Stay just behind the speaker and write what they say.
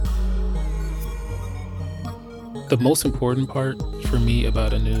The most important part for me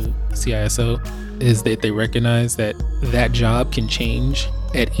about a new CISO is that they recognize that that job can change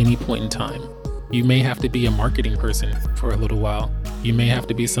at any point in time. You may have to be a marketing person for a little while. You may have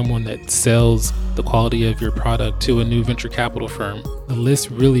to be someone that sells the quality of your product to a new venture capital firm. The list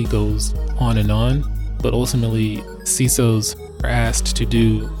really goes on, but ultimately CISOs are asked to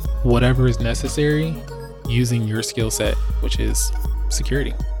do whatever is necessary using your skill set, which is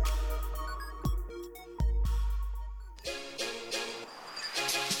security.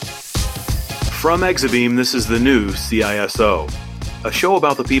 From Exabeam, this is the new CISO, a show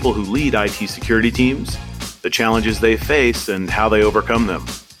about the people who lead IT security teams, the challenges they face, and how they overcome them.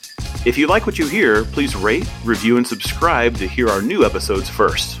 If you like what you hear, please rate, review, and subscribe to hear our new episodes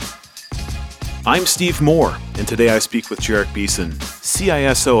first. I'm Steve Moore, and today I speak with Jerich Beason,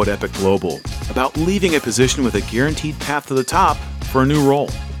 CISO at Epiq Global, about leaving a position with a guaranteed path to the top for a new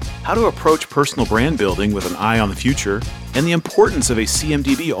role, how to approach personal brand building with an eye on the future, and the importance of a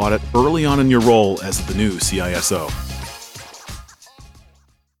CMDB audit early on in your role as the new CISO.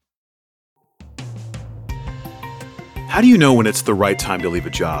 How do you know when it's the right time to leave a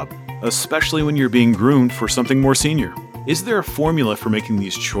job, especially when you're being groomed for something more senior? Is there a formula for making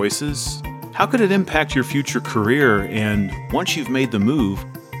these choices? How could it impact your future career? And once you've made the move,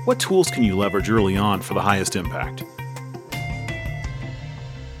 what tools can you leverage early on for the highest impact?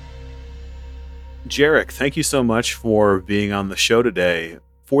 Jerich, thank you so much for being on the show today.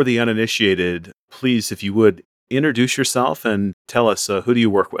 For the uninitiated, please, if you would, introduce yourself and tell us who do you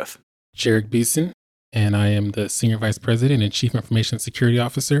work with? Jerich Beason, and I am the Senior Vice President and Chief Information Security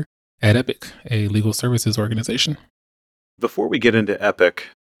Officer at Epiq, a legal services organization. Before we get into Epiq,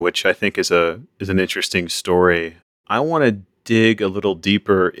 which I think is an interesting story, I want to dig a little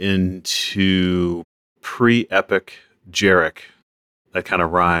deeper into pre-Epiq Jerich. That kind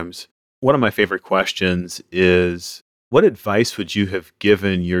of rhymes. One of my favorite questions is, what advice would you have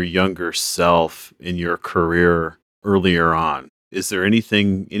given your younger self in your career earlier on? Is there any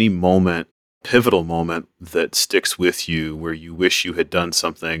moment, pivotal moment that sticks with you where you wish you had done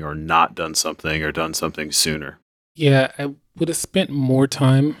something or not done something or done something sooner? Yeah, I would have spent more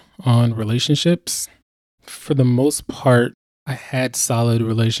time on relationships. For the most part, I had solid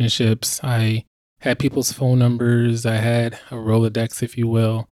relationships. I had people's phone numbers. I had a Rolodex, if you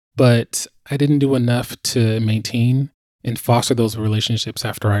will. But I didn't do enough to maintain and foster those relationships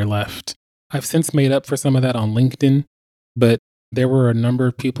after I left. I've since made up for some of that on LinkedIn, but there were a number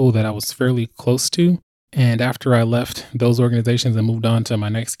of people that I was fairly close to. And after I left those organizations and moved on to my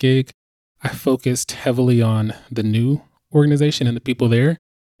next gig, I focused heavily on the new organization and the people there.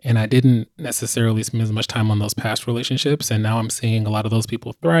 And I didn't necessarily spend as much time on those past relationships. And now I'm seeing a lot of those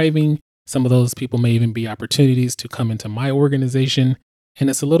people thriving. Some of those people may even be opportunities to come into my organization. And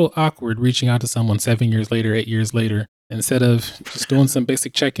it's a little awkward reaching out to someone 7 years later, 8 years later, instead of just doing some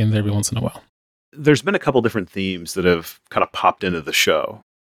basic check-ins every once in a while. There's been a couple different themes that have kind of popped into the show,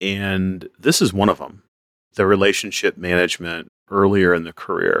 and this is one of them, the relationship management earlier in the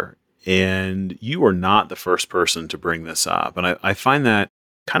career. And you are not the first person to bring this up. And I find that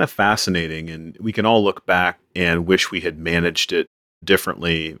kind of fascinating, and we can all look back and wish we had managed it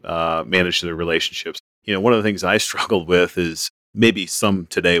differently, managed the relationships. You know, one of the things I struggled with is, maybe some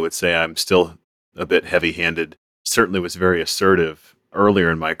today would say I'm still a bit heavy-handed, certainly was very assertive earlier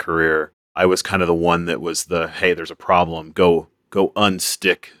in my career. I was kind of the one that was hey, there's a problem, go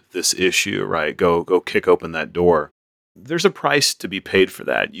unstick this issue, right? Go kick open that door. There's a price to be paid for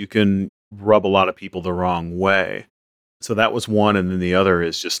that. You can rub a lot of people the wrong way. So that was one, and then the other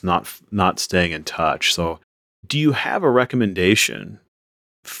is just not staying in touch. So do you have a recommendation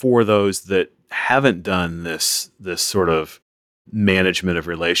for those that haven't done this sort of management of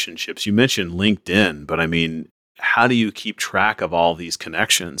relationships? You mentioned LinkedIn, but I mean, how do you keep track of all these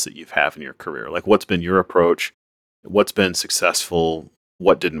connections that you've had in your career? Like, what's been your approach? What's been successful?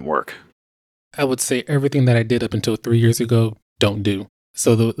 What didn't work? I would say everything that I did up until 3 years ago, don't do.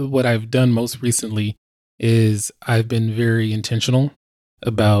 So what I've done most recently is I've been very intentional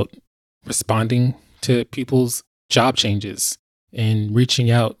about responding to people's job changes and reaching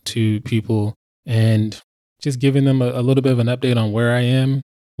out to people and just giving them a little bit of an update on where I am,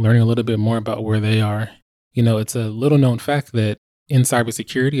 learning a little bit more about where they are. You know, it's a little known fact that in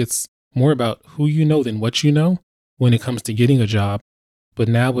cybersecurity, it's more about who you know than what you know when it comes to getting a job. But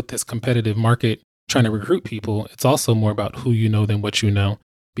now with this competitive market trying to recruit people, it's also more about who you know than what you know,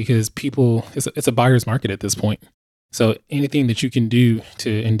 because people, it's a buyer's market at this point. So anything that you can do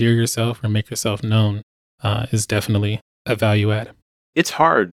to endear yourself or make yourself known is definitely a value add. It's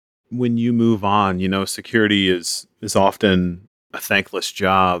hard when you move on. You know, security is often a thankless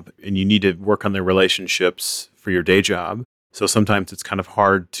job, and you need to work on the relationships for your day job. So sometimes it's kind of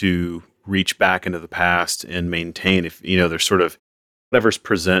hard to reach back into the past and maintain if, there's sort of whatever's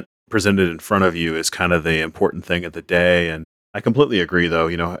presented in front of you is kind of the important thing of the day. And I completely agree,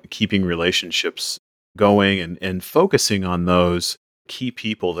 though, keeping relationships going and focusing on those key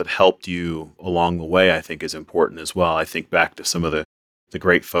people that helped you along the way, I think is important as well. I think back to some of the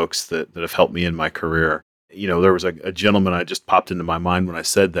great folks that have helped me in my career. There was a gentleman I just popped into my mind when I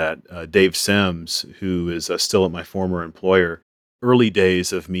said that, Dave Sims, who is still at my former employer. Early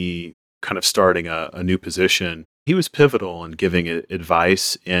days of me kind of starting a new position, he was pivotal in giving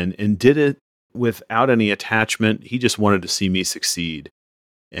advice and did it without any attachment. He just wanted to see me succeed.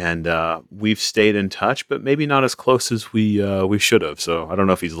 And we've stayed in touch, but maybe not as close as we should have. So I don't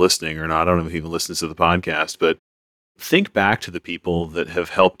know if he's listening or not. I don't know if he even listens to the podcast, but think back to the people that have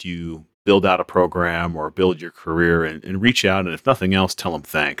helped you build out a program or build your career and reach out. And if nothing else, tell them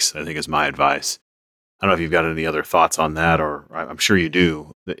thanks, I think is my advice. I don't know if you've got any other thoughts on that, or I'm sure you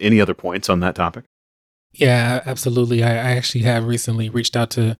do. Any other points on that topic? Yeah, absolutely. I actually have recently reached out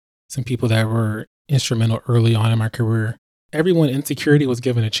to some people that were instrumental early on in my career. Everyone in security was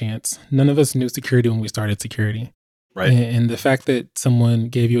given a chance. None of us knew security when we started security. Right. And the fact that someone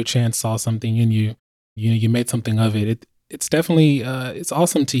gave you a chance, saw something in you, you made something of it. It's definitely, it's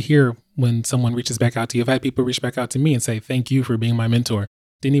awesome to hear when someone reaches back out to you. I've had people reach back out to me and say, thank you for being my mentor.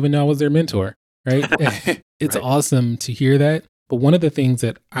 Didn't even know I was their mentor, right? It's Right. awesome to hear that. But one of the things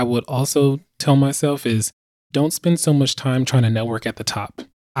that I would also tell myself is don't spend so much time trying to network at the top.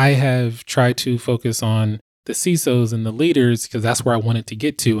 I have tried to focus on the CISOs and the leaders because that's where I wanted to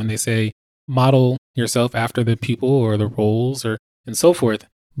get to. And they say, model yourself after the people or the roles and so forth.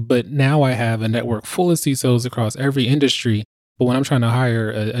 But now I have a network full of CISOs across every industry. But when I'm trying to hire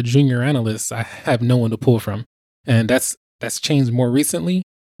a junior analyst, I have no one to pull from. And that's changed more recently.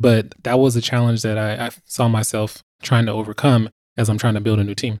 But that was a challenge that I saw myself trying to overcome as I'm trying to build a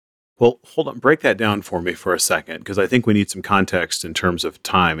new team. Well, hold on. Break that down for me for a second, because I think we need some context in terms of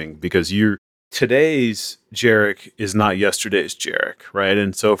timing, because today's Jerich is not yesterday's Jerich, right?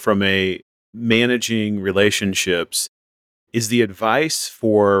 And so from a managing relationships, is the advice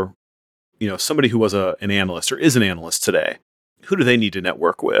for, somebody who was an analyst or is an analyst today, who do they need to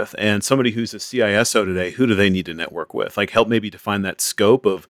network with? And somebody who's a CISO today, who do they need to network with? Like, help maybe define that scope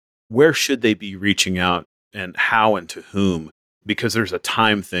of where should they be reaching out and how and to whom? Because there's a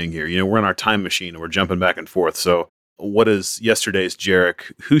time thing here. We're in our time machine and we're jumping back and forth. So what is yesterday's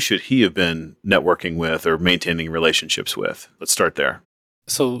Jerich? Who should he have been networking with or maintaining relationships with? Let's start there.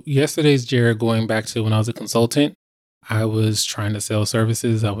 So yesterday's Jerich, going back to when I was a consultant, I was trying to sell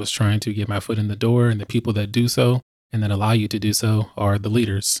services. I was trying to get my foot in the door, and the people that do so and that allow you to do so are the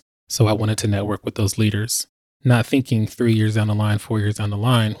leaders. So I wanted to network with those leaders, not thinking 3 years down the line, 4 years down the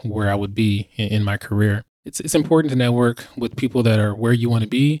line, where I would be in my career. It's important to network with people that are where you want to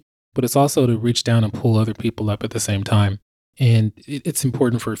be, but it's also to reach down and pull other people up at the same time. And it's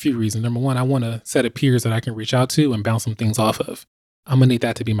important for a few reasons. Number one, I want a set of peers that I can reach out to and bounce some things off of. I'm going to need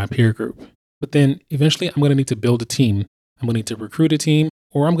that to be my peer group. But then eventually I'm going to need to build a team. I'm going to need to recruit a team,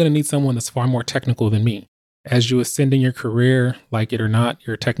 or I'm going to need someone that's far more technical than me. As you ascend in your career, like it or not,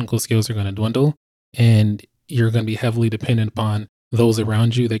 your technical skills are going to dwindle, and you're going to be heavily dependent upon those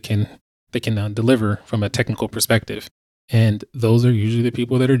around you that can deliver from a technical perspective. And those are usually the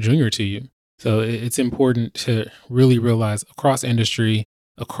people that are junior to you. So it's important to really realize across industry,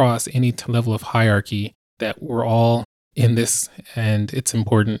 across any level of hierarchy, that we're all in this, and it's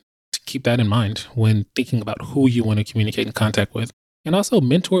important to keep that in mind when thinking about who you want to communicate and contact with. And also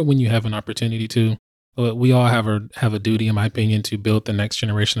mentor when you have an opportunity to. We all have a duty, in my opinion, to build the next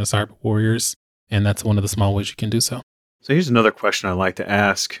generation of cyber warriors. And that's one of the small ways you can do so. So here's another question I'd like to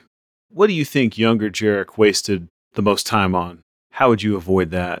ask. What do you think younger Jerich wasted the most time on? How would you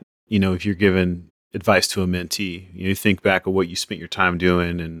avoid that? If you're giving advice to a mentee, you think back of what you spent your time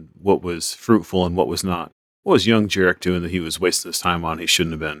doing and what was fruitful and what was not. What was young Jerich doing that he was wasting his time on he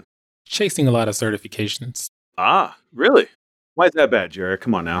shouldn't have been? Chasing a lot of certifications. Ah, really? Why is that bad, Jerich?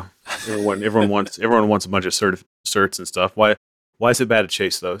 Come on now. Everyone wants a bunch of certs and stuff. Why is it bad to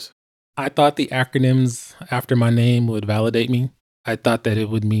chase those? I thought the acronyms after my name would validate me. I thought that it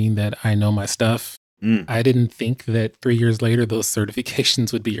would mean that I know my stuff. I didn't think that 3 years later, those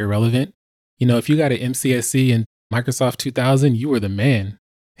certifications would be irrelevant. If you got an MCSC and Microsoft 2000, you were the man.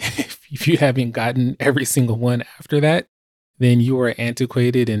 If you haven't gotten every single one after that, then you are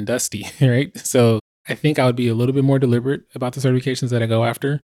antiquated and dusty, right? So I think I would be a little bit more deliberate about the certifications that I go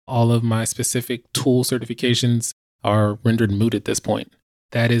after. All of my specific tool certifications are rendered moot at this point.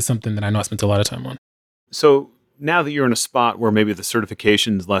 That is something that I know I spent a lot of time on. So Now that you're in a spot where maybe the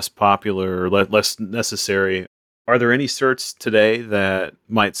certification is less popular or less necessary, are there any certs today that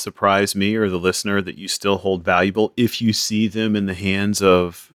might surprise me or the listener that you still hold valuable if you see them in the hands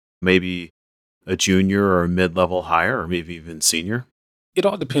of maybe a junior or a mid-level hire or maybe even senior? It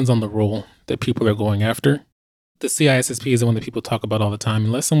all depends on the role that people are going after. The CISSP is the one that people talk about all the time.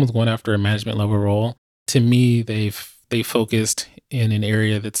 Unless someone's going after a management level role, to me, they focused in an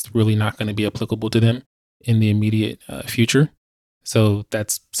area that's really not going to be applicable to them in the immediate future. So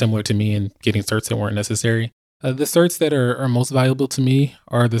that's similar to me in getting certs that weren't necessary. The certs that are most valuable to me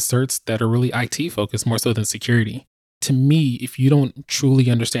are the certs that are really IT focused more so than security. To me, if you don't truly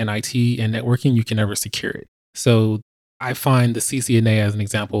understand IT and networking, you can never secure it. So I find the CCNA as an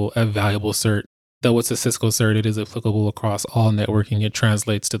example a valuable cert. Though it's a Cisco cert, it is applicable across all networking. It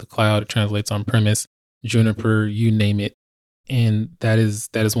translates to the cloud, it translates on premise, Juniper, you name it. And that is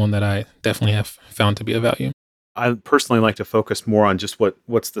one that I definitely have found to be of value. I personally like to focus more on just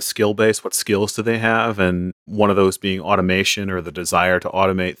what's the skill base, what skills do they have, and one of those being automation or the desire to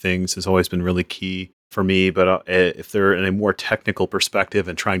automate things has always been really key for me. But if they're in a more technical perspective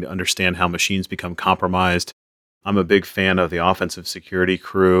and trying to understand how machines become compromised, I'm a big fan of the offensive security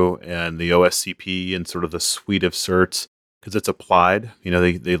crew and the OSCP and sort of the suite of certs because it's applied.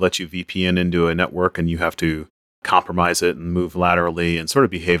 They let you VPN into a network and you have to compromise it and move laterally and sort of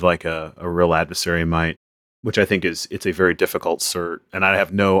behave like a real adversary might, which I think it's a very difficult cert. And I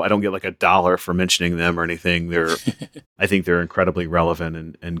don't get like $1 for mentioning them or anything. I think they're incredibly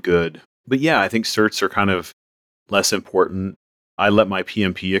relevant and good. But yeah, I think certs are kind of less important. I let my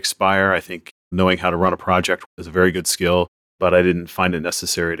PMP expire. I think knowing how to run a project is a very good skill, but I didn't find it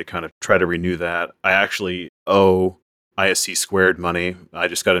necessary to kind of try to renew that. I actually owe ISC squared money. I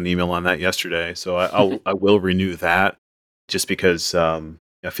just got an email on that yesterday. So I will renew that just because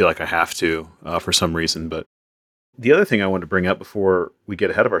I feel like I have to for some reason. But the other thing I wanted to bring up before we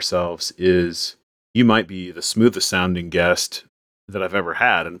get ahead of ourselves is you might be the smoothest sounding guest that I've ever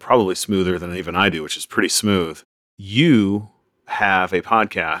had, and probably smoother than even I do, which is pretty smooth. You have a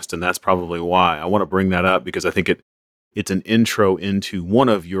podcast, and that's probably why. I want to bring that up because I think it's an intro into one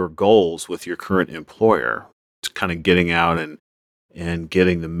of your goals with your current employer. It's kind of getting out and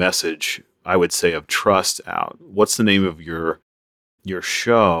getting the message, I would say, of trust out. What's the name of your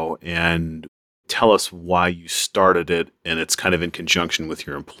show? And tell us why you started it, and it's kind of in conjunction with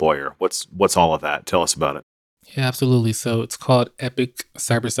your employer. What's all of that? Tell us about it. Yeah, absolutely. So it's called Epiq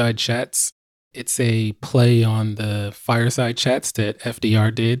Cyberside Chats. It's a play on the fireside chats that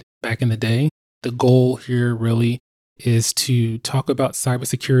FDR did back in the day. The goal here really is to talk about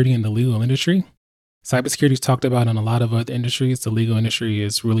cybersecurity in the legal industry. Cybersecurity is talked about in a lot of other industries. The legal industry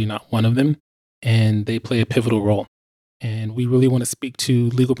is really not one of them, and they play a pivotal role. And we really want to speak to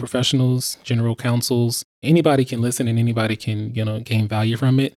legal professionals, general counsels. Anybody can listen and anybody can, gain value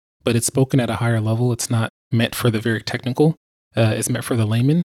from it, but it's spoken at a higher level. It's not meant for the very technical. It's meant for the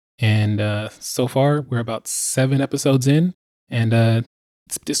layman. And so far, we're about 7 episodes in, and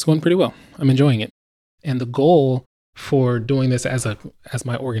it's going pretty well. I'm enjoying it. And the goal for doing this as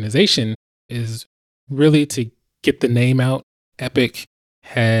my organization is really to get the name out. Epiq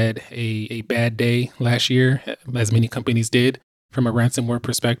had a bad day last year, as many companies did, from a ransomware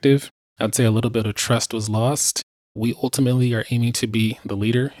perspective. I'd say a little bit of trust was lost. We ultimately are aiming to be the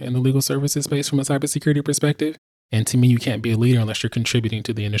leader in the legal services space from a cybersecurity perspective. And to me, you can't be a leader unless you're contributing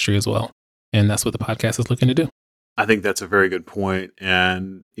to the industry as well. And that's what the podcast is looking to do. I think that's a very good point.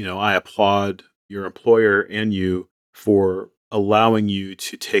 And, I applaud your employer and you for allowing you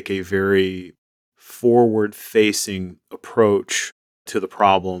to take a very forward-facing approach to the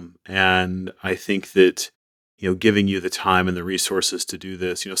problem. And I think that, giving you the time and the resources to do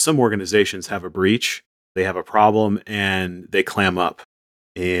this, some organizations have a breach, they have a problem, and they clam up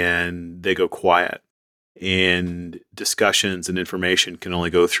and they go quiet. And discussions and information can only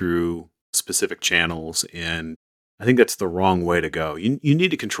go through specific channels. And I think that's the wrong way to go. You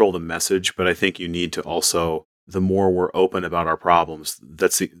need to control the message, but I think you need to also, the more we're open about our problems,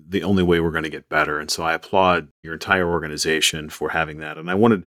 that's the only way we're going to get better. And so I applaud your entire organization for having that.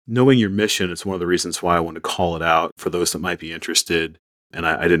 And knowing your mission, it's one of the reasons why I wanted to call it out for those that might be interested. And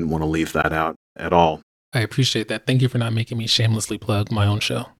I didn't want to leave that out at all. I appreciate that. Thank you for not making me shamelessly plug my own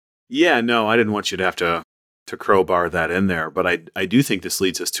show. Yeah, no, I didn't want you to have to crowbar that in there. But I do think this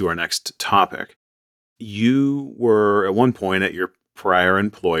leads us to our next topic. You were at one point at your prior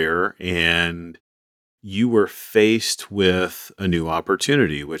employer and you were faced with a new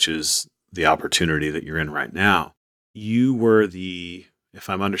opportunity, which is the opportunity that you're in right now. You were if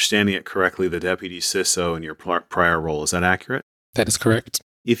I'm understanding it correctly, the deputy CISO in your prior role. Is that accurate? That is correct.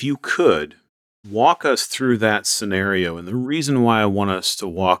 If you could, Walk us through that scenario. And the reason why I want us to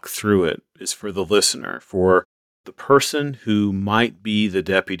walk through it is for the listener, for the person who might be the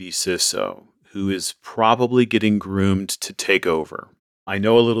deputy CISO, who is probably getting groomed to take over. I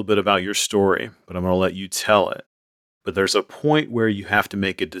know a little bit about your story, but I'm going to let you tell it. But there's a point where you have to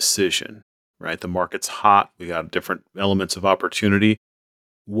make a decision, right? The market's hot. We got different elements of opportunity.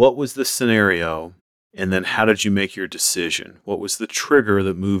 What was the scenario? And then how did you make your decision? What was the trigger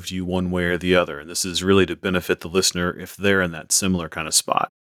that moved you one way or the other? And this is really to benefit the listener if they're in that similar kind of spot.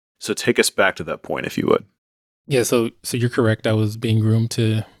 So take us back to that point, if you would. Yeah, so you're correct. I was being groomed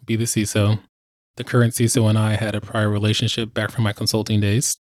to be the CISO. The current CISO and I had a prior relationship back from my consulting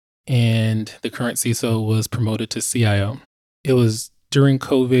days. And the current CISO was promoted to CIO. It was during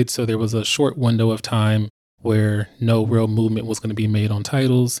COVID, so there was a short window of time where no real movement was going to be made on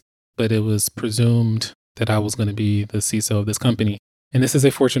titles, but it was presumed that I was going to be the CISO of this company. And this is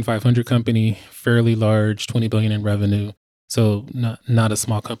a Fortune 500 company, fairly large, 20 billion in revenue. So not a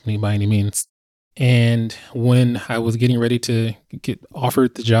small company by any means. And when I was getting ready to get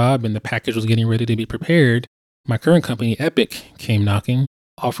offered the job and the package was getting ready to be prepared, my current company, Epiq, came knocking,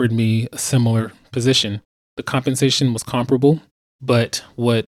 offered me a similar position. The compensation was comparable, but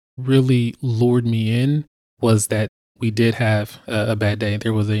what really lured me in was that we did have a bad day.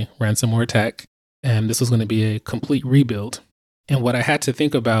 There was a ransomware attack, and this was going to be a complete rebuild. And what I had to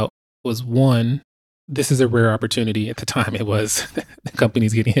think about was, one, this is a rare opportunity. At the time, it was the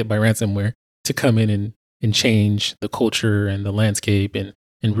company's getting hit by ransomware to come in and change the culture and the landscape and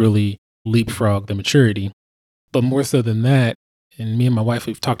really leapfrog the maturity. But more so than that, and me and my wife,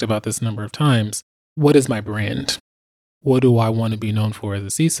 we've talked about this a number of times, what is my brand? What do I want to be known for as a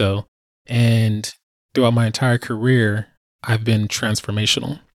CISO? And throughout my entire career, I've been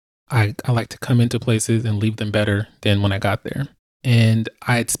transformational. I like to come into places and leave them better than when I got there. And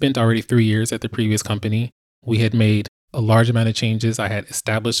I had spent already 3 years at the previous company. We had made a large amount of changes. I had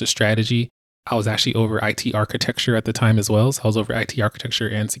established a strategy. I was actually over IT architecture at the time as well. So I was over IT architecture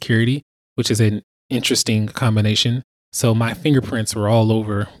and security, which is an interesting combination. So my fingerprints were all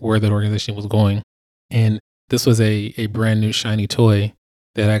over where the organization was going. And this was a brand new shiny toy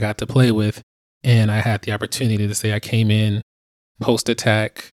that I got to play with. And I had the opportunity to say I came in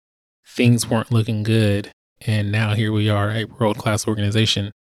post-attack, things weren't looking good. And now here we are, a world-class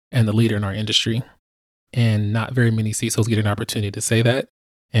organization and the leader in our industry. And not very many CISOs get an opportunity to say that.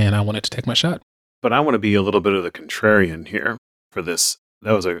 And I wanted to take my shot. But I want to be a little bit of the contrarian here for this.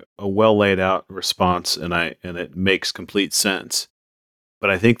 That was a well laid out response, and it makes complete sense. But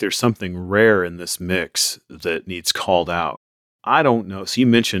I think there's something rare in this mix that needs called out. I don't know. So you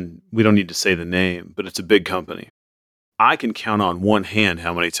mentioned we don't need to say the name, but it's a big company. I can count on one hand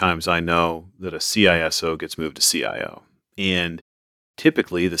how many times I know that a CISO gets moved to CIO. And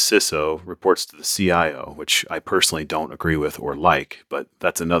typically, the CISO reports to the CIO, which I personally don't agree with or like, but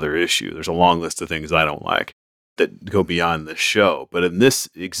that's another issue. There's a long list of things I don't like that go beyond this show. But in this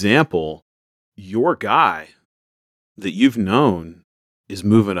example, your guy that you've known is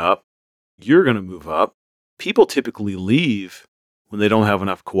moving up. You're going to move up. People typically leave when they don't have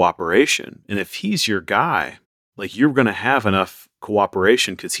enough cooperation. And if he's your guy, like, you're going to have enough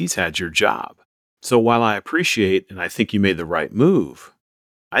cooperation because he's had your job. So while I appreciate and I think you made the right move,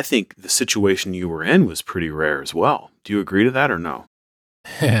 I think the situation you were in was pretty rare as well. Do you agree to that or no?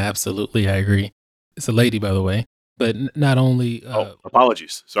 Absolutely, I agree. It's a lady, by the way. But not only...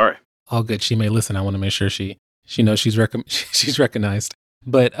 apologies. Sorry. All good. She may listen. I want to make sure she knows she's she's recognized.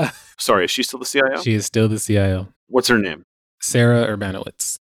 But sorry, is she still the CIO? She is still the CIO. What's her name? Sarah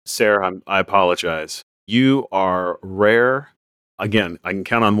Urbanowitz. Sarah, I apologize. You are rare. Again, I can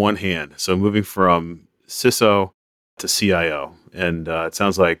count on one hand. So moving from CISO to CIO. And it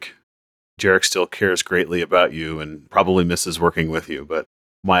sounds like Jerich still cares greatly about you and probably misses working with you. But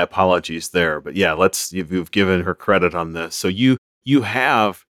my apologies there. But yeah, you've given her credit on this. So you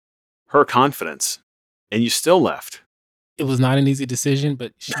have her confidence and you still left. It was not an easy decision,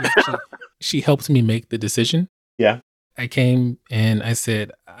 but she helped me make the decision. Yeah. I came and I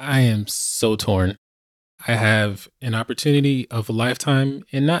said, I am so torn. I have an opportunity of a lifetime,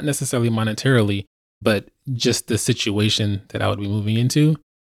 and not necessarily monetarily, but just the situation that I would be moving into.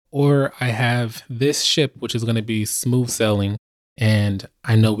 Or I have this ship, which is going to be smooth sailing, and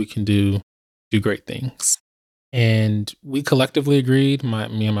I know we can do great things. And we collectively agreed,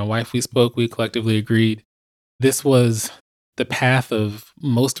 me and my wife, we collectively agreed this was the path of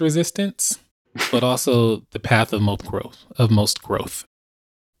most resistance, but also the path of most growth.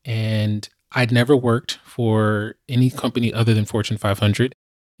 And I'd never worked for any company other than Fortune 500.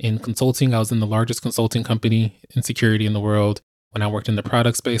 In consulting, I was in the largest consulting company in security in the world. When I worked in the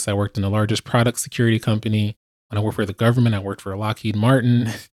product space, I worked in the largest product security company. When I worked for the government, I worked for Lockheed Martin.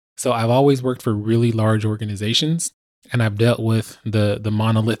 So I've always worked for really large organizations, and I've dealt with the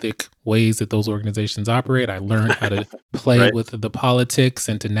monolithic ways that those organizations operate. I learned how to play Right. with the politics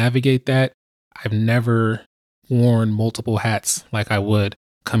and to navigate that. I've never worn multiple hats like I would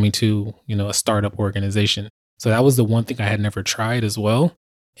coming to, a startup organization. So that was the one thing I had never tried as well.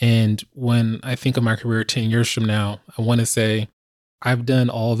 And when I think of my career 10 years from now, I want to say I've done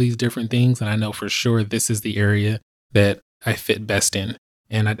all these different things and I know for sure this is the area that I fit best in.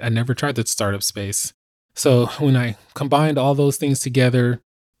 And I never tried the startup space. So when I combined all those things together,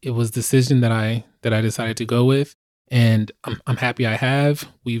 it was a decision that I decided to go with. And I'm happy I have.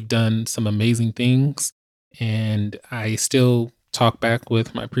 We've done some amazing things. And I still talk back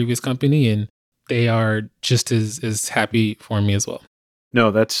with my previous company and they are just as happy for me as well.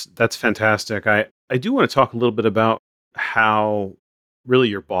 No, that's fantastic. I do want to talk a little bit about how really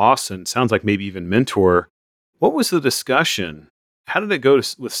your boss and sounds like maybe even mentor, what was the discussion? How did it go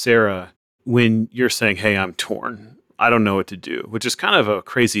with Sarah when you're saying, "Hey, I'm torn. I don't know what to do," which is kind of a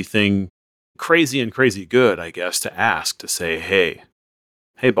crazy thing, crazy and crazy good, I guess, to ask to say, hey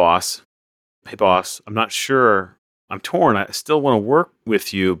boss, hey boss, I'm not sure. I'm torn. I still want to work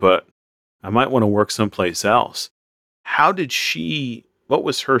with you, but I might want to work someplace else. How did what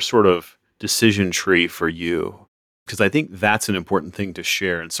was her sort of decision tree for you? Because I think that's an important thing to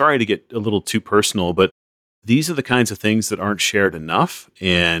share. And sorry to get a little too personal, but these are the kinds of things that aren't shared enough.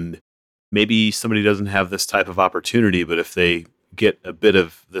 And maybe somebody doesn't have this type of opportunity, but if they get a bit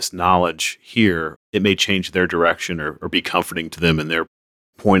of this knowledge here, it may change their direction or be comforting to them in their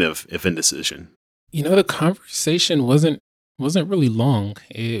point of indecision. The conversation wasn't really long.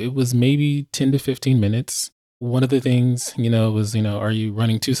 It was maybe 10 to 15 minutes. One of the things, was, are you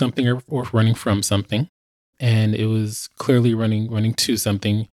running to something or running from something? And it was clearly running to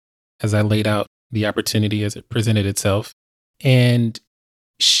something as I laid out the opportunity as it presented itself. And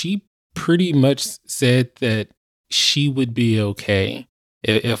she pretty much said that she would be okay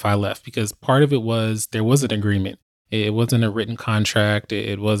if I left because part of it was there was an agreement. It wasn't a written contract.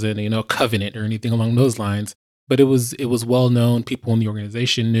 It wasn't, a covenant or anything along those lines. But it was well known. People in the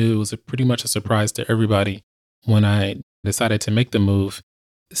organization knew. It was pretty much a surprise to everybody when I decided to make the move.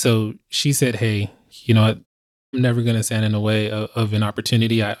 So she said, "Hey, what? I'm never going to stand in the way of an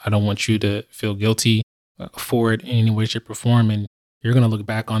opportunity. I don't want you to feel guilty for it in any way, shape, or form. And you're going to look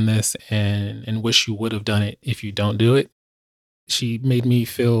back on this and wish you would have done it if you don't do it." She made me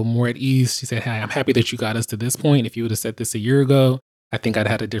feel more at ease. She said, "Hey, I'm happy that you got us to this point. If you would have said this a year ago, I think I'd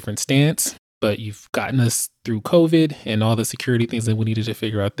had a different stance. But you've gotten us through COVID and all the security things that we needed to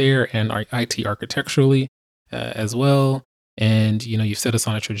figure out there and our IT architecturally as well. And, you've set us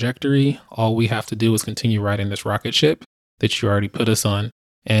on a trajectory. All we have to do is continue riding this rocket ship that you already put us on."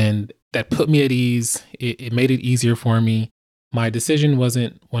 And that put me at ease. It made it easier for me. My decision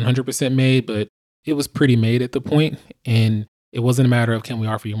wasn't 100% made, but it was pretty made at the point. And it wasn't a matter of, can we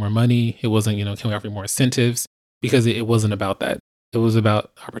offer you more money? It wasn't, can we offer you more incentives? Because it wasn't about that. It was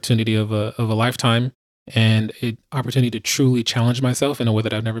about opportunity of a lifetime and an opportunity to truly challenge myself in a way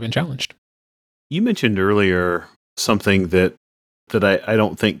that I've never been challenged. You mentioned earlier something that I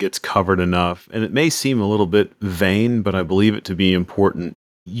don't think gets covered enough, and it may seem a little bit vain, but I believe it to be important.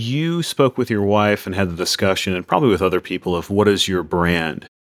 You spoke with your wife and had the discussion, and probably with other people, of what is your brand.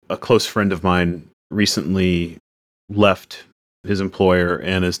 A close friend of mine recently left his employer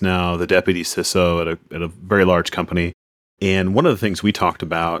and is now the deputy CISO at a very large company. And one of the things we talked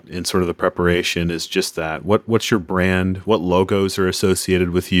about in sort of the preparation is just that. What's your brand? What logos are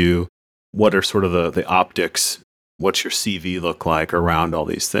associated with you? What are sort of the optics? What's your CV look like around all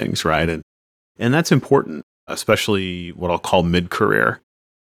these things, right? And that's important, especially what I'll call mid-career.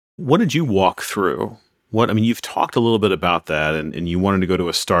 What did you walk through? You've talked a little bit about that, and you wanted to go to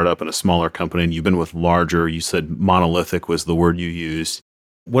a startup and a smaller company, and you've been with larger. You said monolithic was the word you used.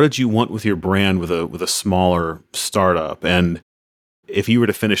 What did you want with your brand with a smaller startup? And if you were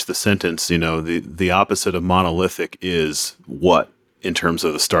to finish the sentence, the opposite of monolithic is what in terms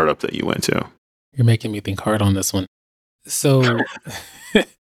of the startup that you went to? You're making me think hard on this one. So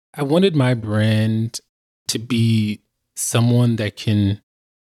I wanted my brand to be someone that can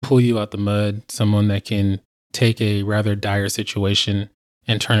pull you out the mud, someone that can take a rather dire situation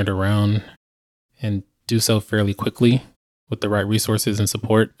and turn it around and do so fairly quickly with the right resources and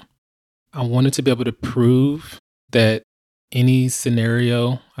support. I wanted to be able to prove that any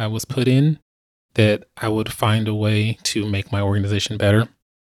scenario I was put in, that I would find a way to make my organization better.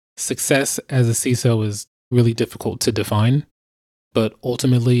 Success as a CISO is really difficult to define, but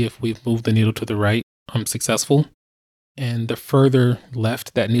ultimately, if we've moved the needle to the right, I'm successful. And the further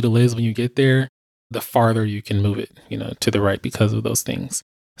left that needle is when you get there, the farther you can move it, to the right because of those things.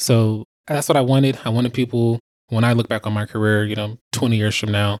 So that's what I wanted. I wanted people, when I look back on my career, 20 years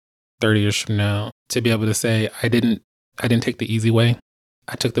from now, 30 years from now, to be able to say, I didn't take the easy way.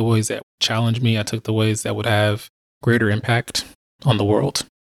 I took the ways that challenged me. I took the ways that would have greater impact on the world.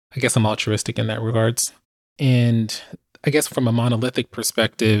 I guess I'm altruistic in that regards. And I guess from a monolithic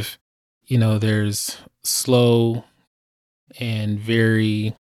perspective, there's slow and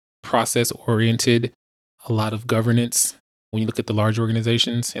very process oriented, a lot of governance when you look at the large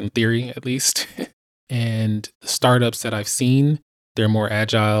organizations, in theory at least. And the startups that I've seen, they're more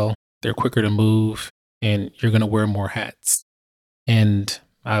agile, they're quicker to move, and you're going to wear more hats. And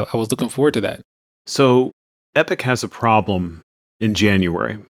I was looking forward to that. So Epiq has a problem in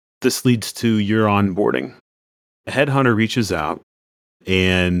January. This leads to your onboarding. A headhunter reaches out,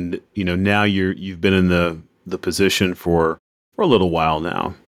 and now you've been in the position for a little while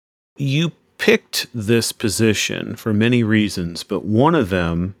now. You picked this position for many reasons, but one of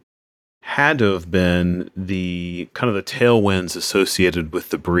them had to have been the kind of the tailwinds associated with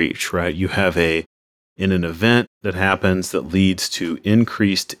the breach, right? You have in an event that happens that leads to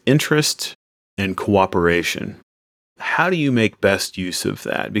increased interest and cooperation. How do you make best use of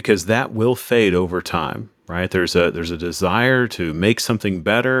that? Because that will fade over time, right? There's a desire to make something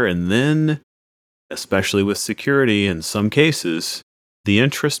better, and then, especially with security in some cases, the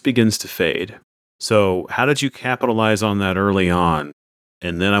interest begins to fade. So how did you capitalize on that early on?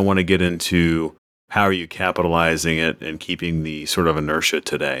 And then I want to get into how are you capitalizing it and keeping the sort of inertia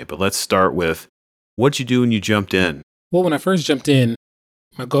today. But let's start with, what'd you do when you jumped in? Well, when I first jumped in,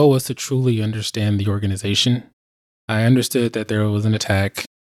 my goal was to truly understand the organization. I understood that there was an attack,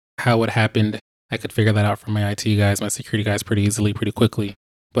 how it happened. I could figure that out from my IT guys, my security guys pretty easily, pretty quickly.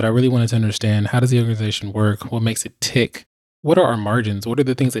 But I really wanted to understand, how does the organization work? What makes it tick? What are our margins? What are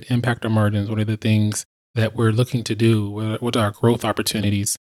the things that impact our margins? What are the things that we're looking to do? What are our growth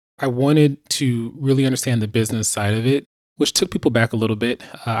opportunities? I wanted to really understand the business side of it, which took people back a little bit.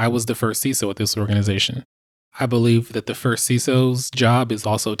 I was the first CISO at this organization. I believe that the first CISO's job is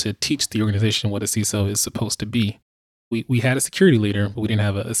also to teach the organization what a CISO is supposed to be. We had a security leader, but we didn't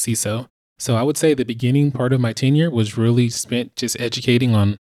have a CISO. So I would say the beginning part of my tenure was really spent just educating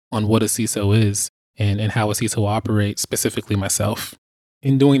on what a CISO is and how a CISO operates, specifically myself.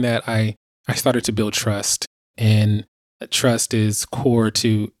 In doing that, I started to build trust, and trust is core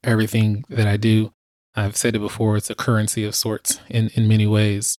to everything that I do. I've said it before, it's a currency of sorts in many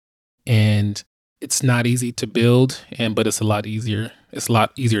ways. And it's not easy to build, but it's a lot easier. It's a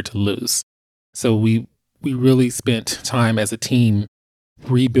lot easier to lose. So we really spent time as a team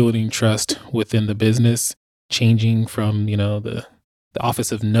rebuilding trust within the business, changing from, the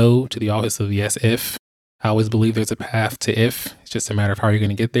office of no to the office of yes if. I always believe there's a path to if. It's just a matter of how you're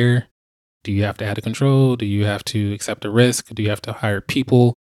going to get there. Do you have to add a control? Do you have to accept a risk? Do you have to hire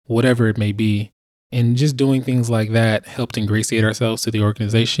people? Whatever it may be. And just doing things like that helped ingratiate ourselves to the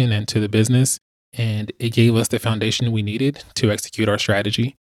organization and to the business. And it gave us the foundation we needed to execute our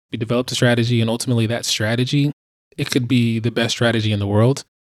strategy. We developed a strategy, and ultimately that strategy, it could be the best strategy in the world.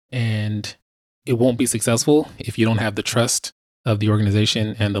 And it won't be successful if you don't have the trust of the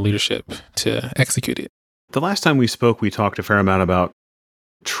organization and the leadership to execute it. The last time we spoke, we talked a fair amount about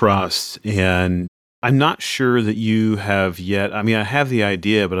trust, and I'm not sure that you have yet. I mean, I have the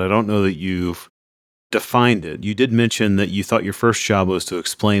idea, but I don't know that you've defined it. You did mention that you thought your first job was to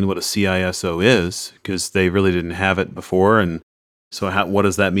explain what a CISO is, because they really didn't have it before. And so what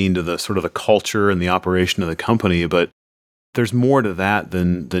does that mean to the sort of the culture and the operation of the company? But there's more to that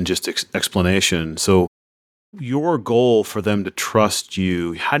than just explanation. So your goal for them to trust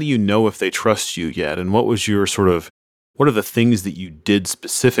you, how do you know if they trust you yet? And what was your what are the things that you did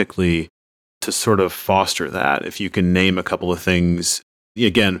specifically to sort of foster that? If you can name a couple of things,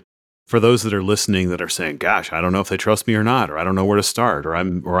 again, for those that are listening that are saying, gosh, I don't know if they trust me or not, or I don't know where to start, or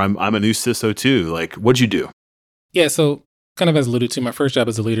I'm a new CISO too. Like, what'd you do? Yeah, so kind of as alluded to, my first job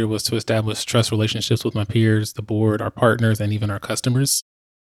as a leader was to establish trust relationships with my peers, the board, our partners, and even our customers.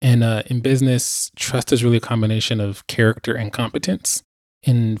 And in business, trust is really a combination of character and competence,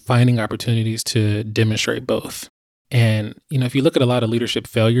 in finding opportunities to demonstrate both. And, if you look at a lot of leadership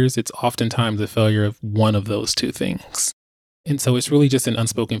failures, it's oftentimes a failure of one of those two things. And so it's really just an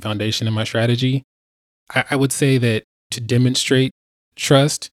unspoken foundation in my strategy. I would say that to demonstrate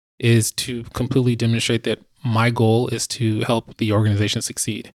trust is to completely demonstrate that my goal is to help the organization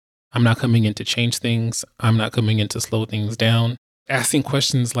succeed. I'm not coming in to change things. I'm not coming in to slow things down. Asking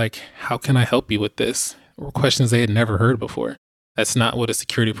questions like, how can I help you with this? Or questions they had never heard before. That's not what a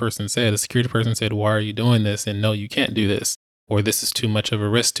security person said. A security person said, why are you doing this? And no, you can't do this, or this is too much of a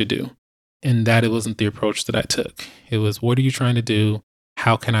risk to do. And that it wasn't the approach that I took. It was, what are you trying to do?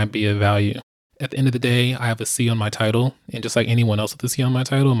 How can I be of value? At the end of the day, I have a C on my title. And just like anyone else with a C on my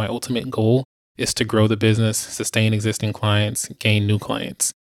title, my ultimate goal is to grow the business, sustain existing clients, gain new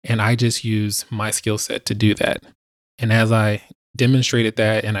clients. And I just use my skill set to do that. And as I demonstrated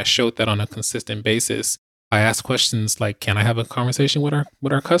that and I showed that on a consistent basis, I asked questions like, can I have a conversation with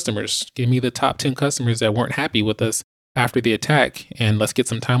our customers? Give me the top 10 customers that weren't happy with us after the attack, and let's get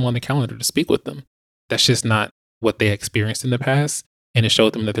some time on the calendar to speak with them. That's just not what they experienced in the past. And it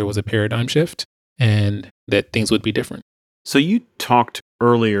showed them that there was a paradigm shift and that things would be different. So you talked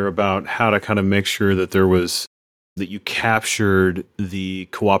earlier about how to kind of make sure that that you captured the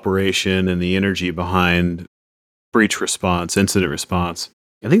cooperation and the energy behind breach response, incident response.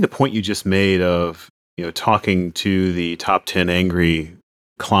 I think the point you just made of, talking to the top 10 angry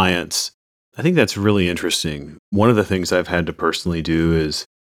clients, I think that's really interesting. One of the things I've had to personally do is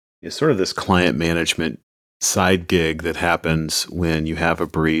sort of this client management side gig that happens when you have a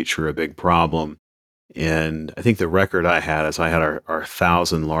breach or a big problem. And I think the record I had is I had our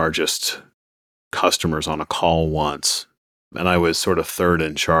 1,000 largest customers on a call once. And I was sort of third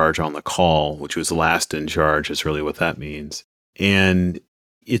in charge on the call, which was last in charge is really what that means. And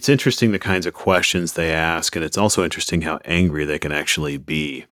it's interesting the kinds of questions they ask. And it's also interesting how angry they can actually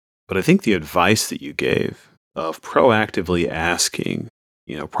be. But I think the advice that you gave of proactively asking,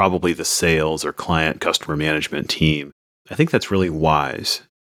 probably the sales or client customer management team, I think that's really wise.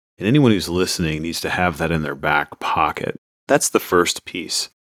 And anyone who's listening needs to have that in their back pocket. That's the first piece.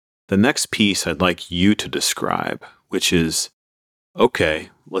 The next piece I'd like you to describe, which is, okay,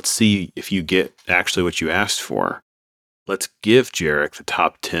 let's see if you get actually what you asked for. Let's give Jerich the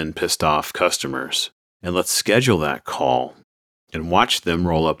top 10 pissed off customers, and let's schedule that call and watch them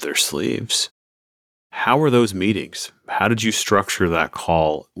roll up their sleeves. How were those meetings? How did you structure that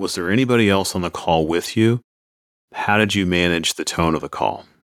call? Was there anybody else on the call with you? How did you manage the tone of the call?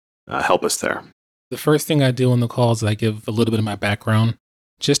 Help us there. The first thing I do on the calls is I give a little bit of my background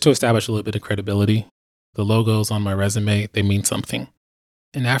just to establish a little bit of credibility. The logos on my resume, they mean something.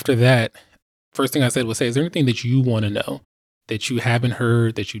 And after that, first thing I said was say, is there anything that you want to know that you haven't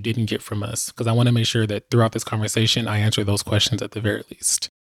heard, that you didn't get from us? Because I want to make sure that throughout this conversation, I answer those questions at the very least.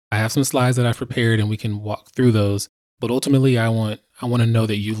 I have some slides that I've prepared and we can walk through those. But ultimately, I want to know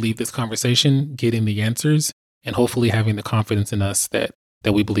that you leave this conversation getting the answers and hopefully having the confidence in us that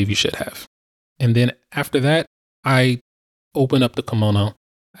we believe you should have. And then after that, I open up the kimono.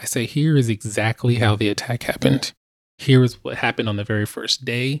 I say, here is exactly how the attack happened. Here is what happened on the very first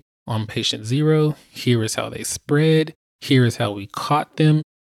day on patient 0. Here is how they spread. Here is how we caught them.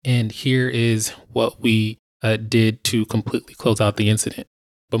 And here is what we did to completely close out the incident.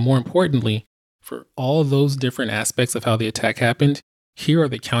 But more importantly, for all those different aspects of how the attack happened, here are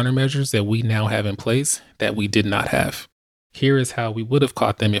the countermeasures that we now have in place that we did not have. Here is how we would have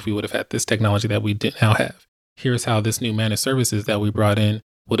caught them if we would have had this technology that we did now have. Here is how this new managed services that we brought in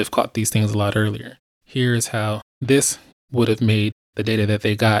would have caught these things a lot earlier. Here is how this would have made the data that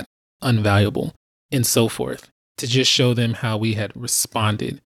they got unvaluable, and so forth, to just show them how we had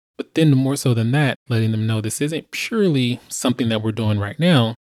responded. But then more so than that, letting them know this isn't purely something that we're doing right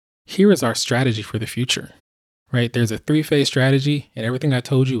now. Here is our strategy for the future, right? There's a 3-phase strategy, and everything I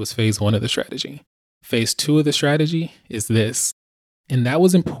told you was phase 1 of the strategy. Phase 2 of the strategy is this. And that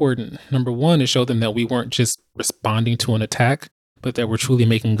was important. Number 1, to show them that we weren't just responding to an attack, but that we're truly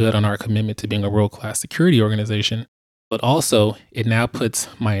making good on our commitment to being a world-class security organization. But also, it now puts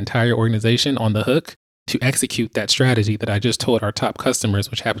my entire organization on the hook to execute that strategy that I just told our top customers,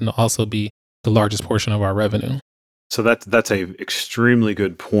 which happen to also be the largest portion of our revenue. So that's a extremely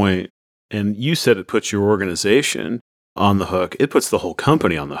good point. And you said it puts your organization on the hook. It puts the whole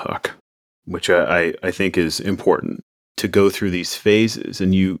company on the hook, which I think is important to go through these phases.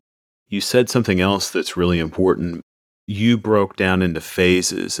 And you said something else that's really important. You broke down into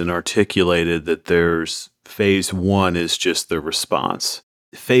phases and articulated that there's phase 1 is just the response.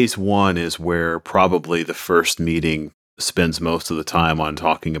 Phase 1 is where probably the first meeting spends most of the time on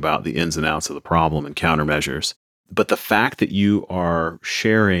talking about the ins and outs of the problem and countermeasures. But the fact that you are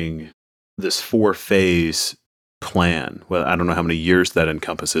sharing this 4-phase plan, well, I don't know how many years that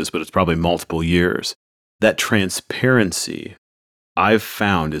encompasses, but it's probably multiple years. That transparency I've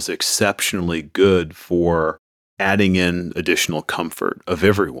found is exceptionally good for adding in additional comfort of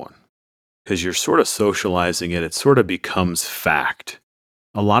everyone. Because you're sort of socializing it, it sort of becomes fact.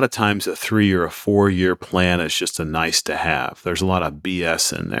 A lot of times a 3 or a 4 year plan is just a nice to have. There's a lot of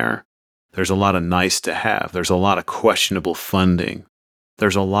BS in there. There's a lot of nice to have. There's a lot of questionable funding.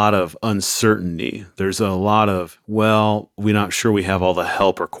 There's a lot of uncertainty. There's a lot of, well, we're not sure we have all the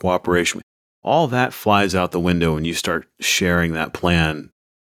help or cooperation. All that flies out the window when you start sharing that plan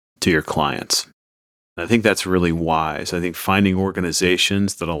to your clients. I think that's really wise. I think finding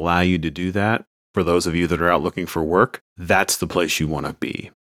organizations that allow you to do that, for those of you that are out looking for work, that's the place you want to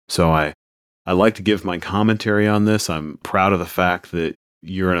be. So I like to give my commentary on this. I'm proud of the fact that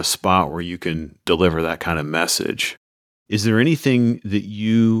you're in a spot where you can deliver that kind of message. Is there anything that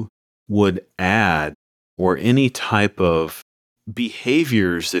you would add or any type of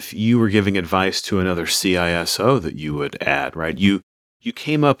behaviors if you were giving advice to another CISO that you would add, right? You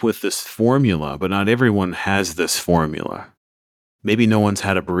came up with this formula, but not everyone has this formula. Maybe no one's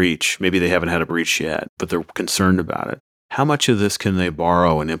had a breach. Maybe they haven't had a breach yet, but they're concerned about it. How much of this can they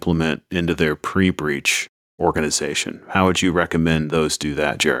borrow and implement into their pre-breach organization? How would you recommend those do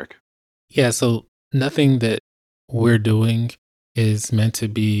that, Jerich? Yeah, so nothing that we're doing is meant to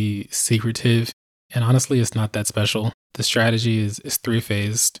be secretive. And honestly, it's not that special. The strategy is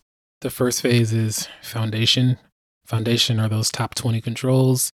three-phased. The first phase is foundation. Foundation are those top 20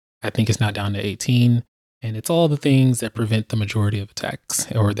 controls. I think it's now down to 18. And it's all the things that prevent the majority of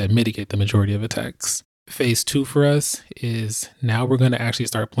attacks or that mitigate the majority of attacks. Phase 2 for us is now we're going to actually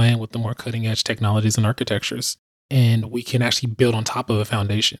start playing with the more cutting edge technologies and architectures. And we can actually build on top of a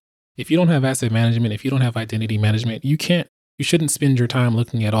foundation. If you don't have asset management, if you don't have identity management, you shouldn't spend your time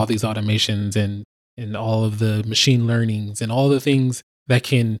looking at all these automations and all of the machine learnings and all the things that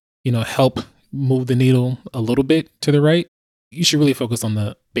can, help move the needle a little bit to the right. You should really focus on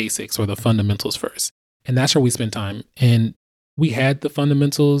the basics or the fundamentals first. And that's where we spend time. And we had the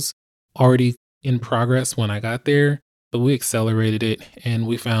fundamentals already in progress when I got there, but we accelerated it and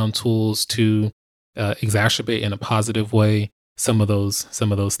we found tools to exacerbate in a positive way some of those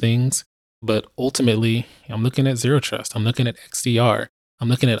things. But ultimately, I'm looking at zero trust. I'm looking at XDR. I'm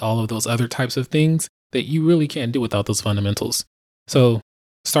looking at all of those other types of things that you really can't do without those fundamentals. So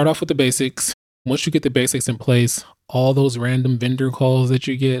start off with the basics. Once you get the basics in place, all those random vendor calls that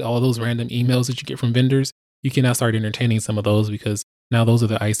you get, all those random emails that you get from vendors, you can now start entertaining some of those because now those are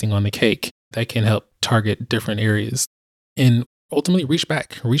the icing on the cake that can help target different areas. And ultimately reach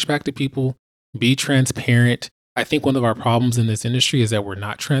back to people, be transparent. I think one of our problems in this industry is that we're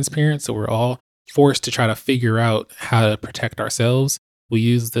not transparent. So we're all forced to try to figure out how to protect ourselves. We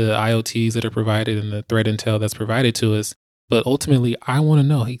use the IoTs that are provided and the threat intel that's provided to us. But ultimately, I want to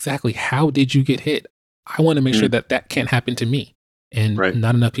know exactly how did you get hit? I want to make sure that can't happen to me. And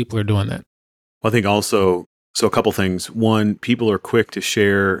not enough people are doing that. Well, I think also, so a couple things. One, people are quick to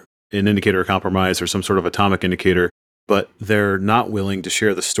share an indicator of compromise or some sort of atomic indicator, but they're not willing to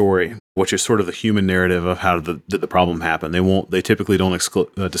share the story, which is sort of the human narrative of how did the problem happen. They typically don't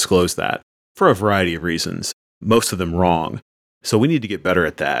disclose that for a variety of reasons, most of them wrong. So we need to get better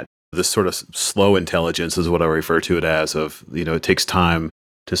at that. This sort of slow intelligence is what I refer to it as of, it takes time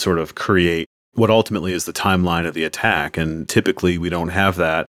to sort of create what ultimately is the timeline of the attack. And typically we don't have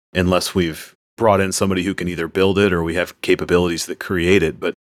that unless we've brought in somebody who can either build it or we have capabilities that create it.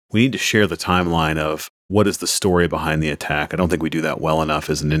 But we need to share the timeline of what is the story behind the attack. I don't think we do that well enough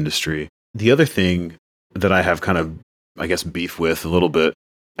as an industry. The other thing that I have kind of, beef with a little bit,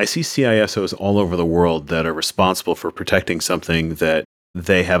 I see CISOs all over the world that are responsible for protecting something that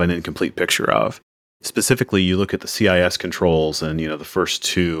they have an incomplete picture of. Specifically, you look at the CIS controls and, the first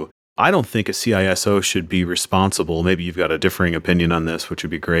two. I don't think a CISO should be responsible. Maybe you've got a differing opinion on this, which would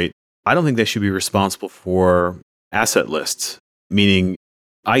be great. I don't think they should be responsible for asset lists, meaning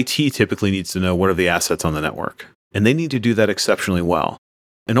IT typically needs to know what are the assets on the network, and they need to do that exceptionally well.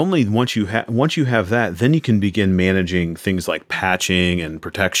 And only once you have that, then you can begin managing things like patching and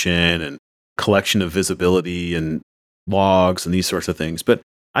protection and collection of visibility and logs and these sorts of things. But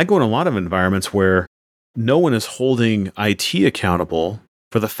I go in a lot of environments where no one is holding IT accountable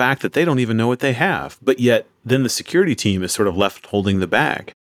for the fact that they don't even know what they have. But yet then the security team is sort of left holding the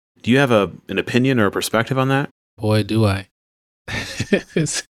bag. Do you have an opinion or a perspective on that? Boy, do I.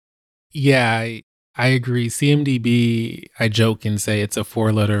 Yeah, I agree. CMDB, I joke and say it's a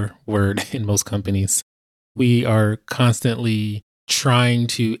 4-letter word in most companies. We are constantly trying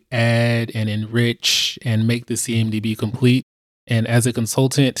to add and enrich and make the CMDB complete. And as a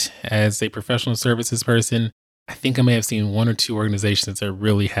consultant, as a professional services person, I think I may have seen one or two organizations that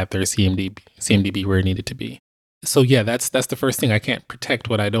really have their CMDB where it needed to be. So yeah, that's the first thing. I can't protect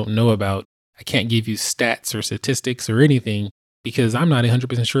what I don't know about. I can't give you stats or statistics or anything because I'm not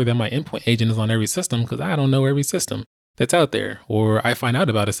 100% sure that my endpoint agent is on every system because I don't know every system that's out there. Or I find out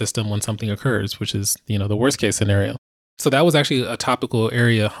about a system when something occurs, which is, the worst case scenario. So that was actually a topical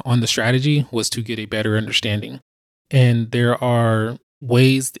area on the strategy, was to get a better understanding. And there are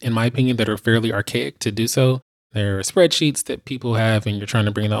ways, in my opinion, that are fairly archaic to do so. There are spreadsheets that people have, and you're trying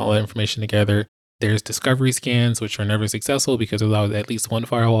to bring all that information together. There's discovery scans, which are never successful because there's always at least one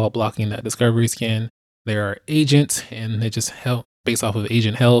firewall blocking that discovery scan. There are agents, and they just help based off of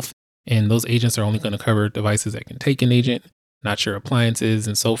agent health. And those agents are only going to cover devices that can take an agent, not your appliances,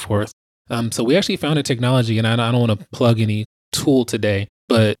 and so forth. So we actually found a technology, and I don't want to plug any tool today,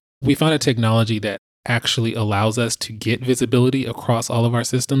 but we found a technology that actually allows us to get visibility across all of our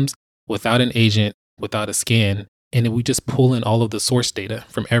systems without an agent, without a scan. And then we just pull in all of the source data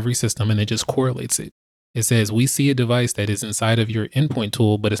from every system, and it just correlates it. It says, we see a device that is inside of your endpoint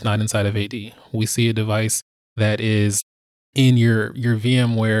tool, but it's not inside of AD. We see a device that is in your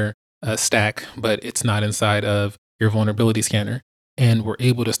VMware stack, but it's not inside of your vulnerability scanner. And we're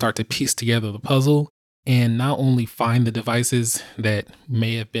able to start to piece together the puzzle and not only find the devices that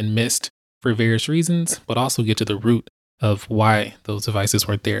may have been missed for various reasons, but also get to the root of why those devices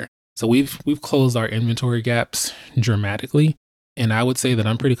weren't there. So we've closed our inventory gaps dramatically. And I would say that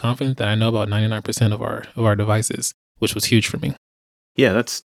I'm pretty confident that I know about 99% of our devices, which was huge for me. Yeah,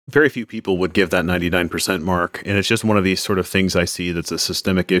 that's very few people would give that 99% mark. And it's just one of these sort of things I see that's a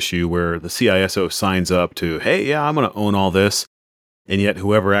systemic issue where the CISO signs up to, hey, yeah, I'm going to own all this. And yet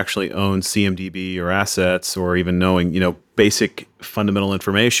whoever actually owns CMDB or assets or even knowing, basic fundamental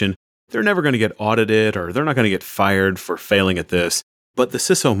information, they're never going to get audited or they're not going to get fired for failing at this. But the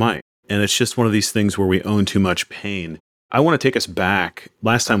CISO might. And it's just one of these things where we own too much pain. I want to take us back.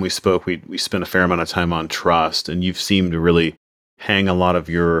 Last time we spoke, we spent a fair amount of time on trust, and you've seemed to really hang a lot of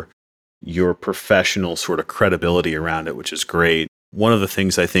your professional sort of credibility around it, which is great. One of the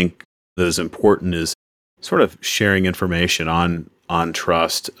things I think that is important is sort of sharing information on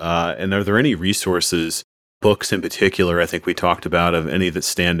trust. And are there any resources, books in particular, I think we talked about, of any that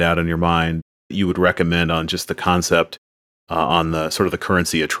stand out in your mind that you would recommend on just the concept on the sort of the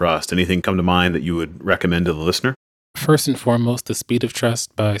currency of trust? Anything come to mind that you would recommend to the listener? First and foremost, The Speed of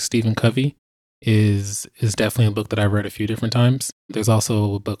Trust by Stephen Covey is definitely a book that I've read a few different times. There's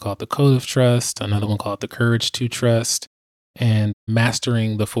also a book called The Code of Trust, another one called The Courage to Trust, and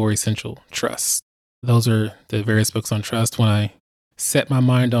Mastering the Four Essential Trusts. Those are the various books on trust. When I set my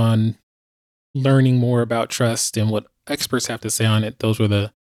mind on learning more about trust and what experts have to say on it, those were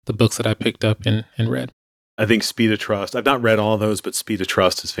the books that I picked up and read. I think Speed of Trust, I've not read all of those, but Speed of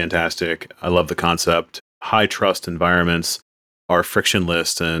Trust is fantastic. I love the concept. High trust environments are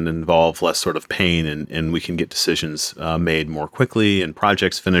frictionless and involve less sort of pain, and we can get decisions made more quickly and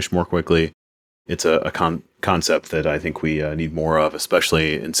projects finished more quickly. It's a concept that I think we need more of,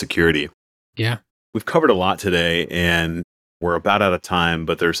 especially in security. Yeah. We've covered a lot today, and we're about out of time,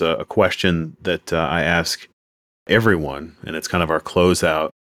 but there's a question that I ask everyone, and it's kind of our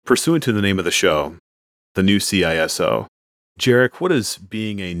closeout. Pursuant to the name of the show, the new CISO. Jerich, what does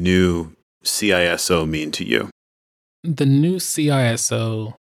being a new CISO mean to you? The new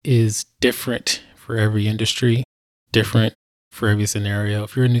CISO is different for every industry, different for every scenario.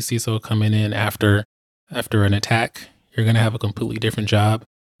 If you're a new CISO coming in after an attack, you're going to have a completely different job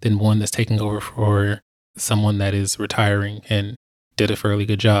than one that's taking over for someone that is retiring and did a fairly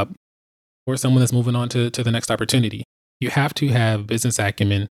good job, or someone that's moving on to the next opportunity. You have to have business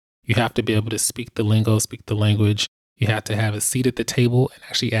acumen. You have to be able to speak the lingo, speak the language. You have to have a seat at the table and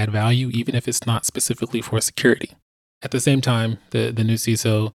actually add value, even if it's not specifically for security. At the same time, the new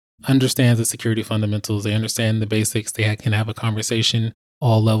CISO understands the security fundamentals. They understand the basics. They can have a conversation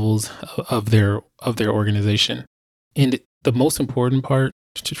all levels of their organization. And the most important part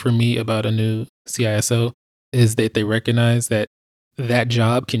for me about a new CISO is that they recognize that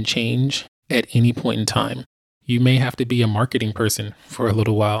job can change at any point in time. You may have to be a marketing person for a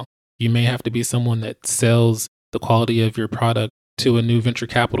little while. You may have to be someone that sells the quality of your product to a new venture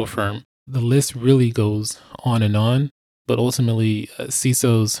capital firm. The list really goes on, but ultimately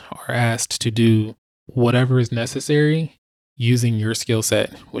CISOs are asked to do whatever is necessary using your skill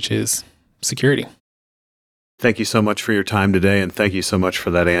set, which is security. Thank you so much for your time today, and thank you so much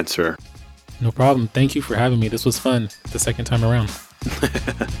for that answer. No problem. Thank you for having me. This was fun the second time around.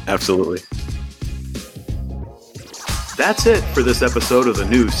 Absolutely. That's it for this episode of the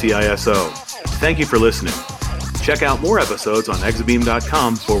new CISO. Thank you for listening. Check out more episodes on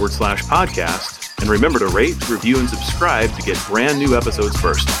exabeam.com/podcast. And remember to rate, review, and subscribe to get brand new episodes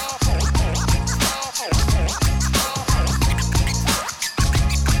first.